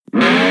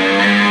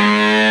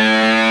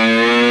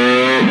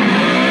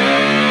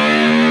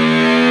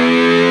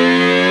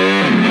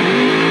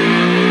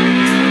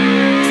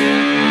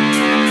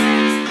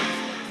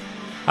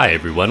Hi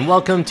everyone,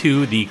 welcome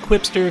to the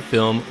Quipster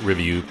Film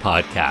Review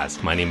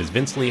Podcast. My name is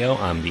Vince Leo,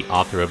 I'm the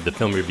author of the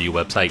film review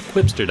website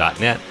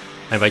Quipster.net.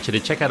 I invite you to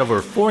check out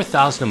over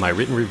 4,000 of my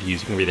written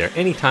reviews. You can read there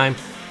anytime.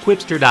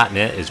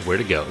 Quipster.net is where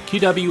to go,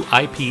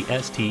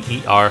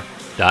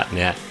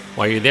 QWIPSTER.net.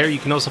 While you're there, you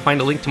can also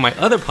find a link to my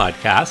other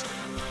podcast.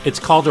 It's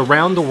called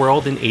Around the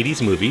World in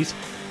 80s Movies.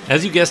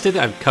 As you guessed it,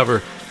 I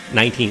cover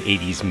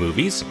 1980s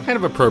movies, kind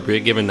of appropriate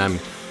given I'm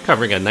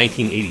covering a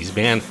 1980s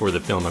band for the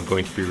film I'm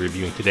going to be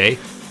reviewing today.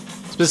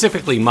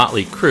 Specifically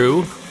Motley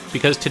Crue,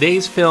 because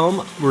today's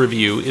film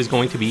review is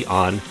going to be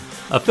on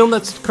a film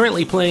that's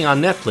currently playing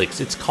on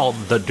Netflix. It's called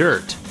The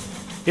Dirt.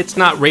 It's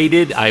not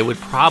rated. I would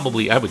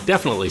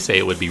definitely say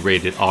it would be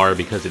rated R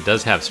because it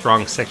does have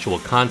strong sexual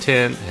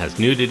content, it has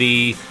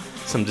nudity,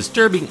 some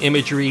disturbing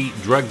imagery,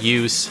 drug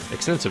use,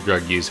 extensive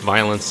drug use,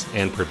 violence,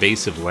 and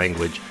pervasive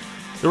language.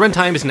 The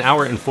runtime is an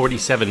hour and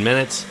 47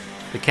 minutes.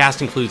 The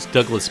cast includes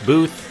Douglas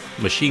Booth,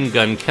 Machine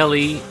Gun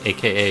Kelly,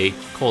 aka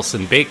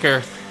Colson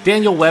Baker,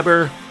 Daniel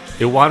Weber,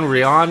 Iwan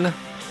Rheon,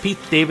 Pete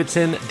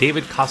Davidson,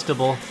 David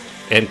Costabile,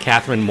 and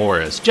Catherine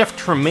Morris. Jeff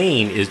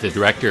Tremaine is the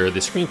director. The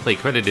screenplay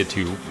credited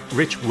to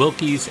Rich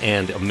Wilkes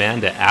and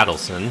Amanda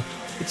Adelson.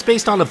 It's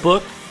based on a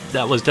book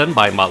that was done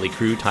by Motley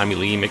Crue, Tommy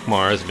Lee, Mick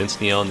Mars, Vince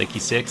Neil, Nikki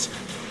Sixx.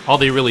 All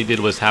they really did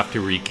was have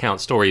to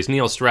recount stories.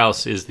 Neil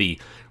Strauss is the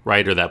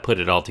writer that put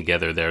it all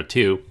together there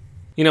too.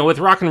 You know, with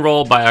rock and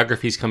roll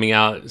biographies coming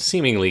out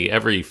seemingly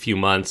every few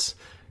months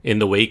in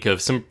the wake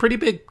of some pretty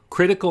big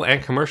critical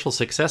and commercial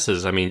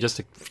successes. I mean, just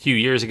a few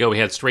years ago, we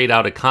had Straight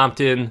Outta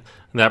Compton.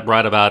 That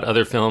brought about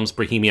other films,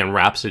 Bohemian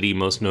Rhapsody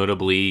most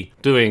notably,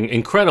 doing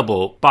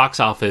incredible box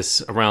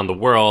office around the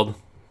world.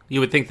 You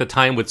would think the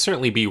time would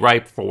certainly be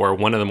ripe for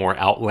one of the more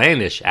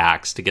outlandish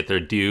acts to get their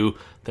due.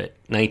 The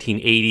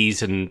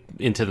 1980s and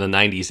into the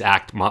 90s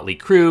act Motley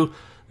Crue.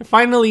 They're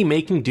finally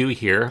making due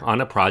here on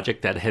a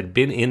project that had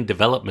been in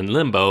development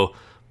limbo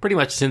pretty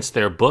much since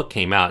their book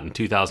came out in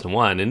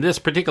 2001. In this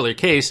particular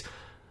case,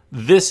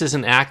 this is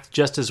an act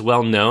just as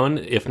well known,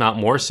 if not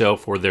more so,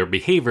 for their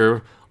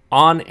behavior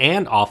on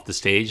and off the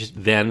stage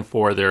than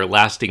for their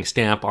lasting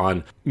stamp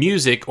on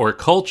music or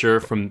culture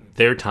from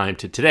their time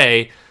to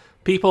today.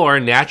 People are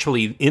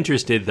naturally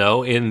interested,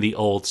 though, in the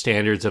old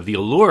standards of the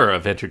allure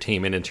of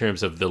entertainment in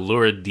terms of the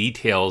lurid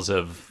details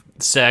of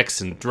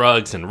sex and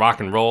drugs and rock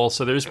and roll.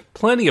 So there's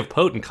plenty of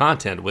potent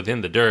content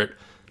within The Dirt,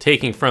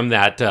 taking from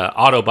that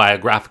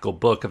autobiographical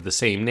book of the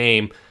same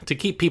name to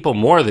keep people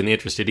more than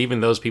interested,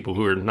 even those people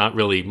who are not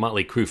really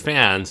Motley Crue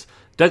fans.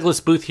 Douglas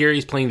Booth here,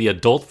 he's playing the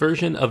adult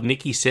version of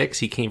Nikki Sixx.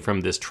 He came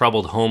from this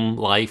troubled home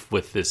life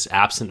with this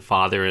absent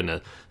father and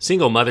a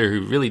single mother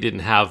who really didn't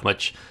have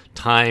much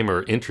time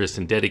or interest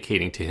in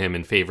dedicating to him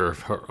in favor of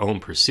her own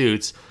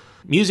pursuits.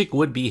 Music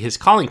would be his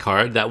calling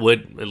card that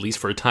would, at least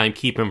for a time,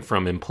 keep him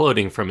from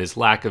imploding from his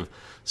lack of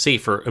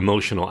safer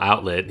emotional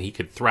outlet. He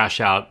could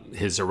thrash out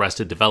his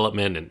arrested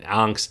development and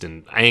angst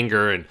and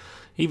anger, and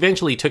he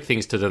eventually took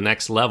things to the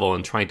next level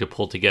in trying to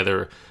pull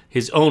together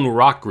his own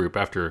rock group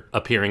after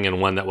appearing in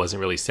one that wasn't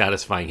really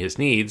satisfying his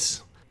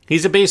needs.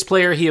 He's a bass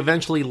player. He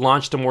eventually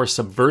launched a more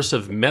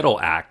subversive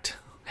metal act,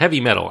 heavy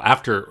metal,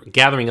 after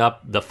gathering up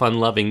the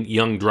fun-loving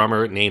young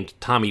drummer named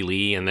Tommy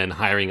Lee and then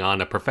hiring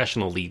on a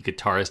professional lead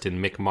guitarist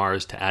in Mick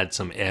Mars to add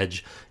some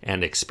edge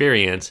and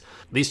experience.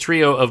 These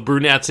trio of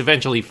brunettes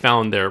eventually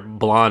found their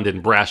blonde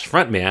and brash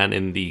frontman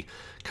in the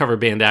cover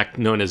band act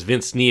known as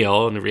Vince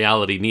Neil. In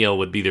reality, Neil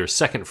would be their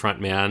second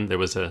frontman. There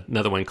was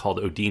another one called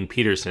Odine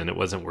Peterson. It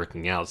wasn't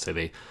working out, so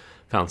they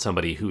found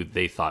somebody who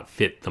they thought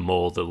fit the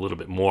mold a little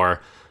bit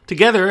more.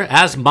 Together,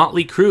 as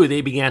Motley Crue,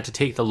 they began to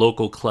take the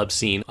local club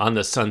scene on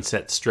the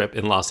Sunset Strip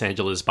in Los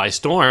Angeles by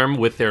storm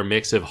with their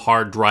mix of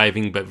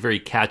hard-driving but very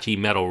catchy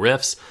metal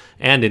riffs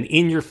and an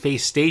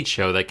in-your-face stage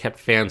show that kept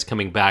fans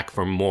coming back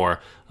for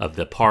more of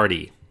the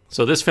party.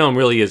 So this film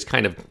really is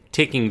kind of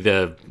taking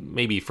the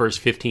maybe first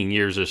 15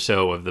 years or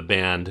so of the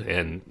band,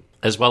 and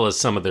as well as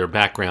some of their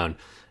background,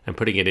 and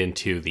putting it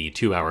into the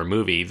 2-hour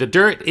movie. The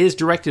Dirt is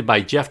directed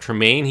by Jeff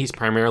Tremaine. He's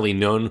primarily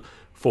known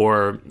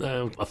for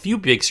a few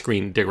big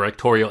screen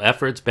directorial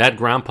efforts, Bad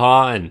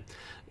Grandpa and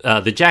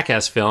the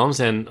Jackass films,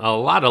 and a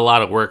lot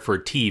of work for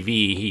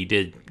TV. He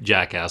did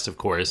Jackass, of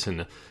course,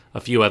 and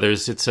a few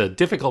others. It's a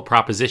difficult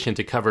proposition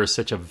to cover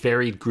such a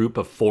varied group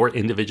of 4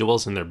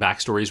 individuals and their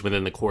backstories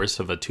within the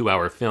course of a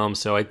 2-hour film.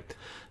 So I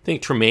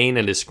think Tremaine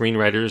and his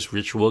screenwriters,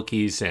 Rich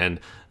Wilkes and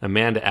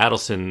Amanda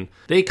Adelson,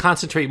 they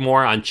concentrate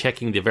more on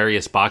checking the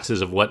various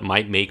boxes of what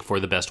might make for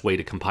the best way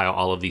to compile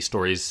all of these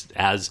stories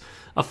as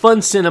a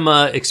fun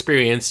cinema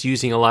experience,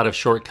 using a lot of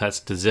shortcuts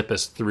to zip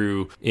us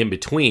through in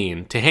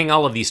between. To hang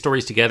all of these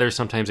stories together,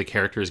 sometimes a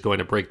character is going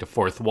to break the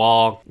fourth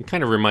wall. It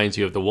kind of reminds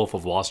you of The Wolf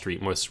of Wall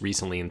Street most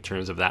recently in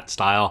terms of that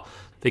style.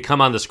 They come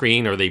on the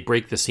screen or they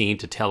break the scene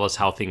to tell us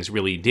how things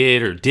really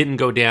did or didn't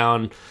go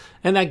down.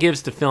 And that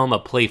gives the film a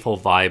playful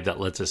vibe that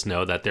lets us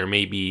know that there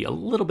may be a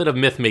little bit of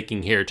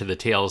myth-making here to the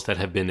tales that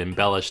have been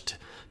embellished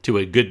to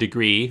a good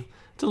degree.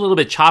 It's a little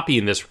bit choppy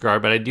in this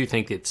regard, but I do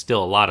think it's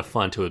still a lot of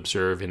fun to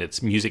observe in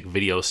its music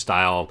video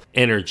style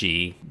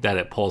energy that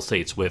it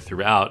pulsates with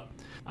throughout.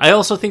 I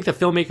also think the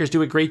filmmakers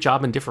do a great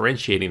job in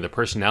differentiating the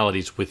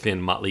personalities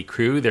within Motley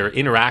Crue, their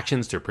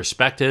interactions, their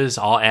perspectives,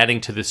 all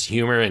adding to this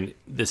humor and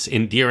this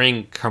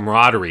endearing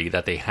camaraderie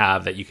that they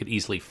have that you could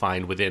easily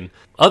find within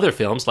other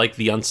films like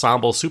the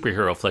ensemble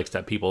superhero flicks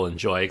that people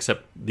enjoy,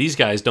 except these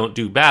guys don't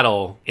do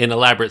battle in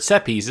elaborate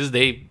set pieces.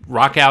 They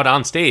rock out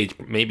on stage,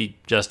 maybe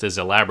just as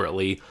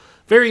elaborately.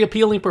 Very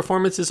appealing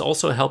performances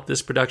also help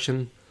this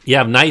production. You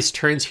have nice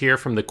turns here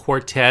from the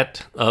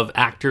quartet of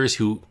actors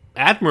who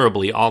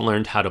admirably all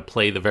learned how to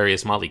play the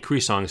various Motley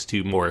Crue songs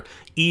to more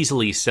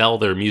easily sell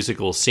their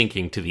musical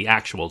syncing to the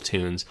actual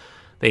tunes.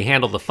 They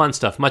handle the fun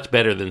stuff much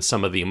better than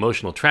some of the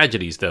emotional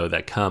tragedies, though,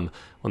 that come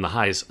when the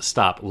highs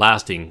stop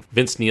lasting.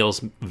 Vince Neil's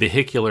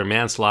vehicular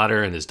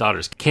manslaughter and his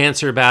daughter's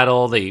cancer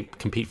battle. They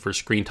compete for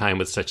screen time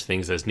with such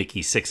things as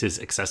Nikki Sixx's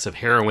excessive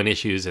heroin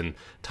issues and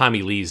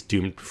Tommy Lee's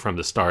doomed from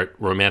the start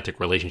romantic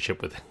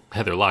relationship with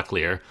Heather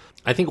Locklear.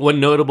 I think one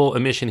notable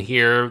omission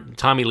here,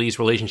 Tommy Lee's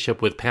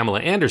relationship with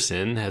Pamela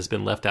Anderson, has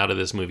been left out of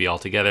this movie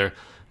altogether,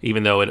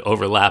 even though it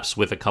overlaps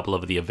with a couple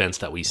of the events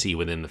that we see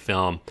within the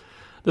film.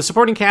 The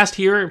supporting cast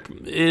here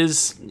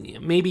is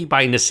maybe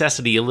by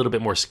necessity a little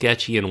bit more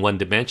sketchy and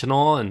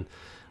one-dimensional, and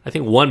I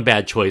think one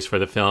bad choice for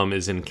the film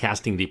is in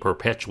casting the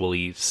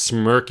perpetually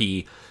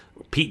smirky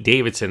Pete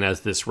Davidson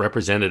as this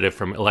representative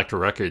from Elektra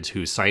Records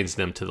who signs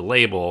them to the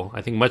label.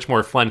 I think much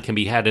more fun can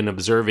be had in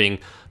observing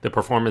the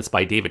performance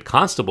by David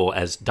Constable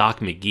as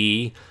Doc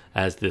McGee,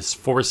 as this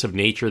force of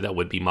nature that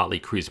would be Motley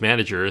Crue's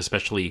manager,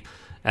 especially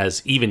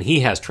as even he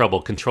has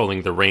trouble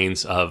controlling the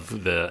reins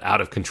of the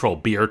out-of-control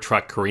beer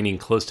truck careening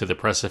close to the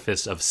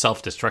precipice of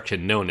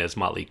self-destruction known as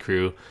Motley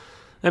Crue.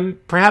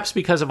 And perhaps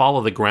because of all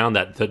of the ground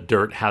that the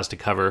Dirt has to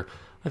cover,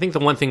 I think the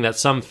one thing that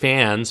some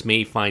fans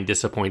may find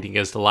disappointing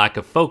is the lack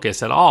of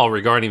focus at all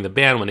regarding the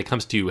band when it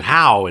comes to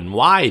how and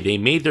why they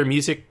made their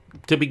music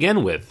to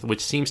begin with,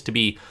 which seems to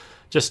be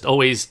just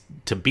always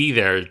to be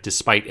there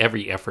despite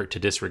every effort to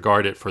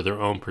disregard it for their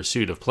own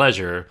pursuit of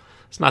pleasure.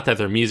 It's not that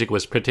their music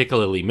was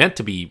particularly meant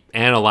to be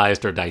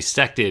analyzed or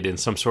dissected in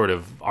some sort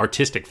of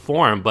artistic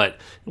form, but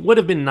it would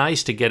have been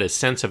nice to get a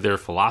sense of their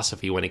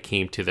philosophy when it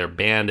came to their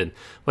band and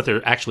what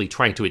they're actually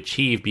trying to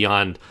achieve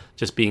beyond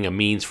just being a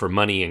means for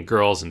money and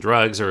girls and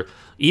drugs, or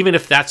even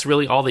if that's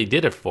really all they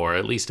did it for,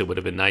 at least it would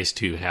have been nice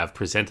to have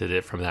presented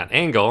it from that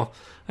angle.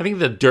 I think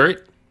The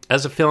Dirt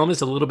as a film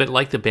is a little bit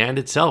like the band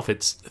itself.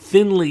 It's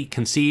thinly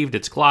conceived,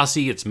 it's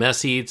glossy, it's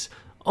messy, it's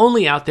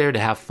only out there to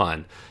have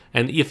fun.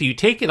 And if you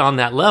take it on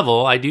that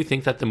level, I do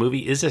think that the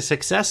movie is a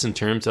success in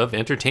terms of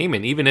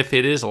entertainment, even if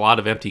it is a lot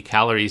of empty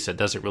calories that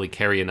doesn't really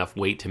carry enough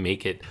weight to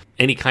make it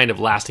any kind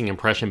of lasting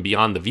impression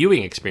beyond the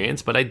viewing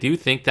experience. But I do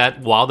think that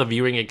while the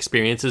viewing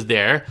experience is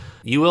there,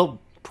 you will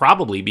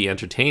probably be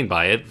entertained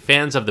by it.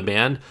 Fans of the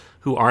band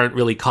who aren't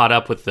really caught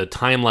up with the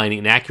timeline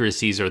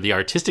inaccuracies or the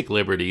artistic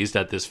liberties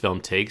that this film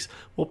takes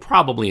will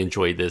probably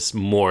enjoy this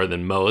more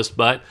than most,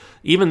 but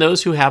even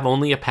those who have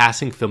only a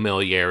passing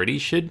familiarity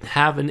should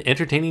have an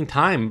entertaining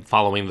time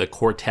following the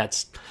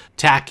quartet's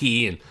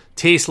tacky and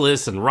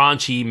tasteless and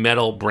raunchy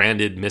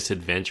metal-branded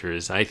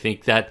misadventures. I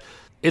think that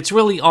it's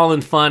really all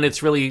in fun.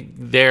 It's really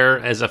there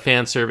as a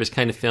fan service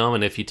kind of film,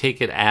 and if you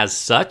take it as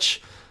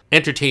such,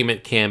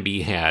 entertainment can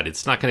be had.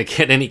 It's not going to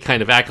get any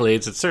kind of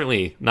accolades. It's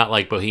certainly not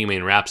like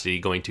Bohemian Rhapsody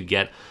going to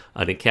get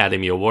an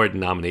Academy Award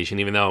nomination,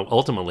 even though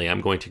ultimately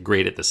I'm going to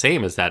grade it the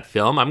same as that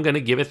film. I'm going to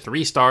give it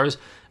 3 stars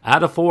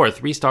out of 4.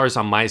 3 stars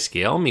on my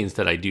scale means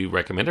that I do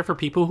recommend it for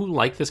people who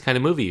like this kind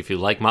of movie. If you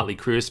like Motley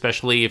Crue,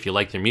 especially, if you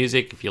like their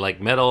music, if you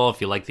like metal,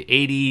 if you like the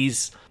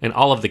 80s, and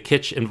all of the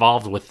kitsch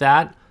involved with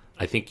that,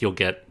 I think you'll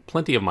get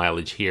plenty of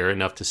mileage here,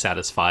 enough to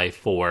satisfy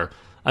for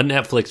a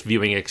Netflix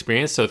viewing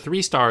experience. So 3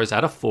 stars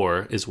out of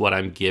 4 is what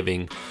I'm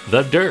giving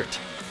The Dirt.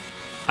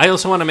 I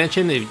also want to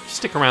mention,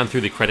 stick around through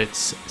the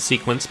credits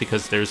sequence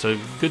because there's a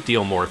good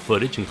deal more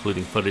footage,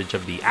 including footage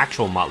of the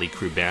actual Motley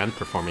Crue band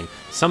performing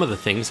some of the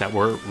things that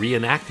were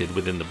reenacted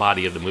within the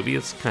body of the movie.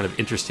 It's kind of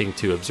interesting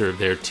to observe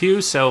there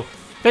too. So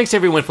thanks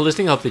everyone for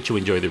listening. I hope that you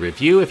enjoyed the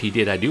review. If you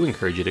did, I do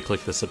encourage you to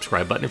click the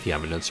subscribe button if you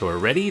haven't done so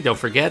already. Don't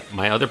forget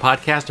my other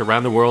podcast,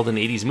 Around the World in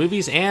 80s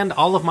Movies, and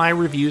all of my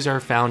reviews are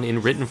found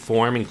in written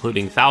form,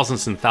 including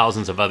thousands and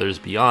thousands of others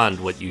beyond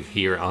what you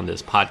hear on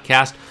this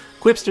podcast.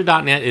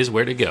 Qwipster.net is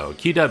where to go.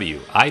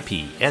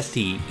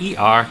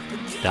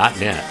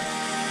 QWIPSTER.net.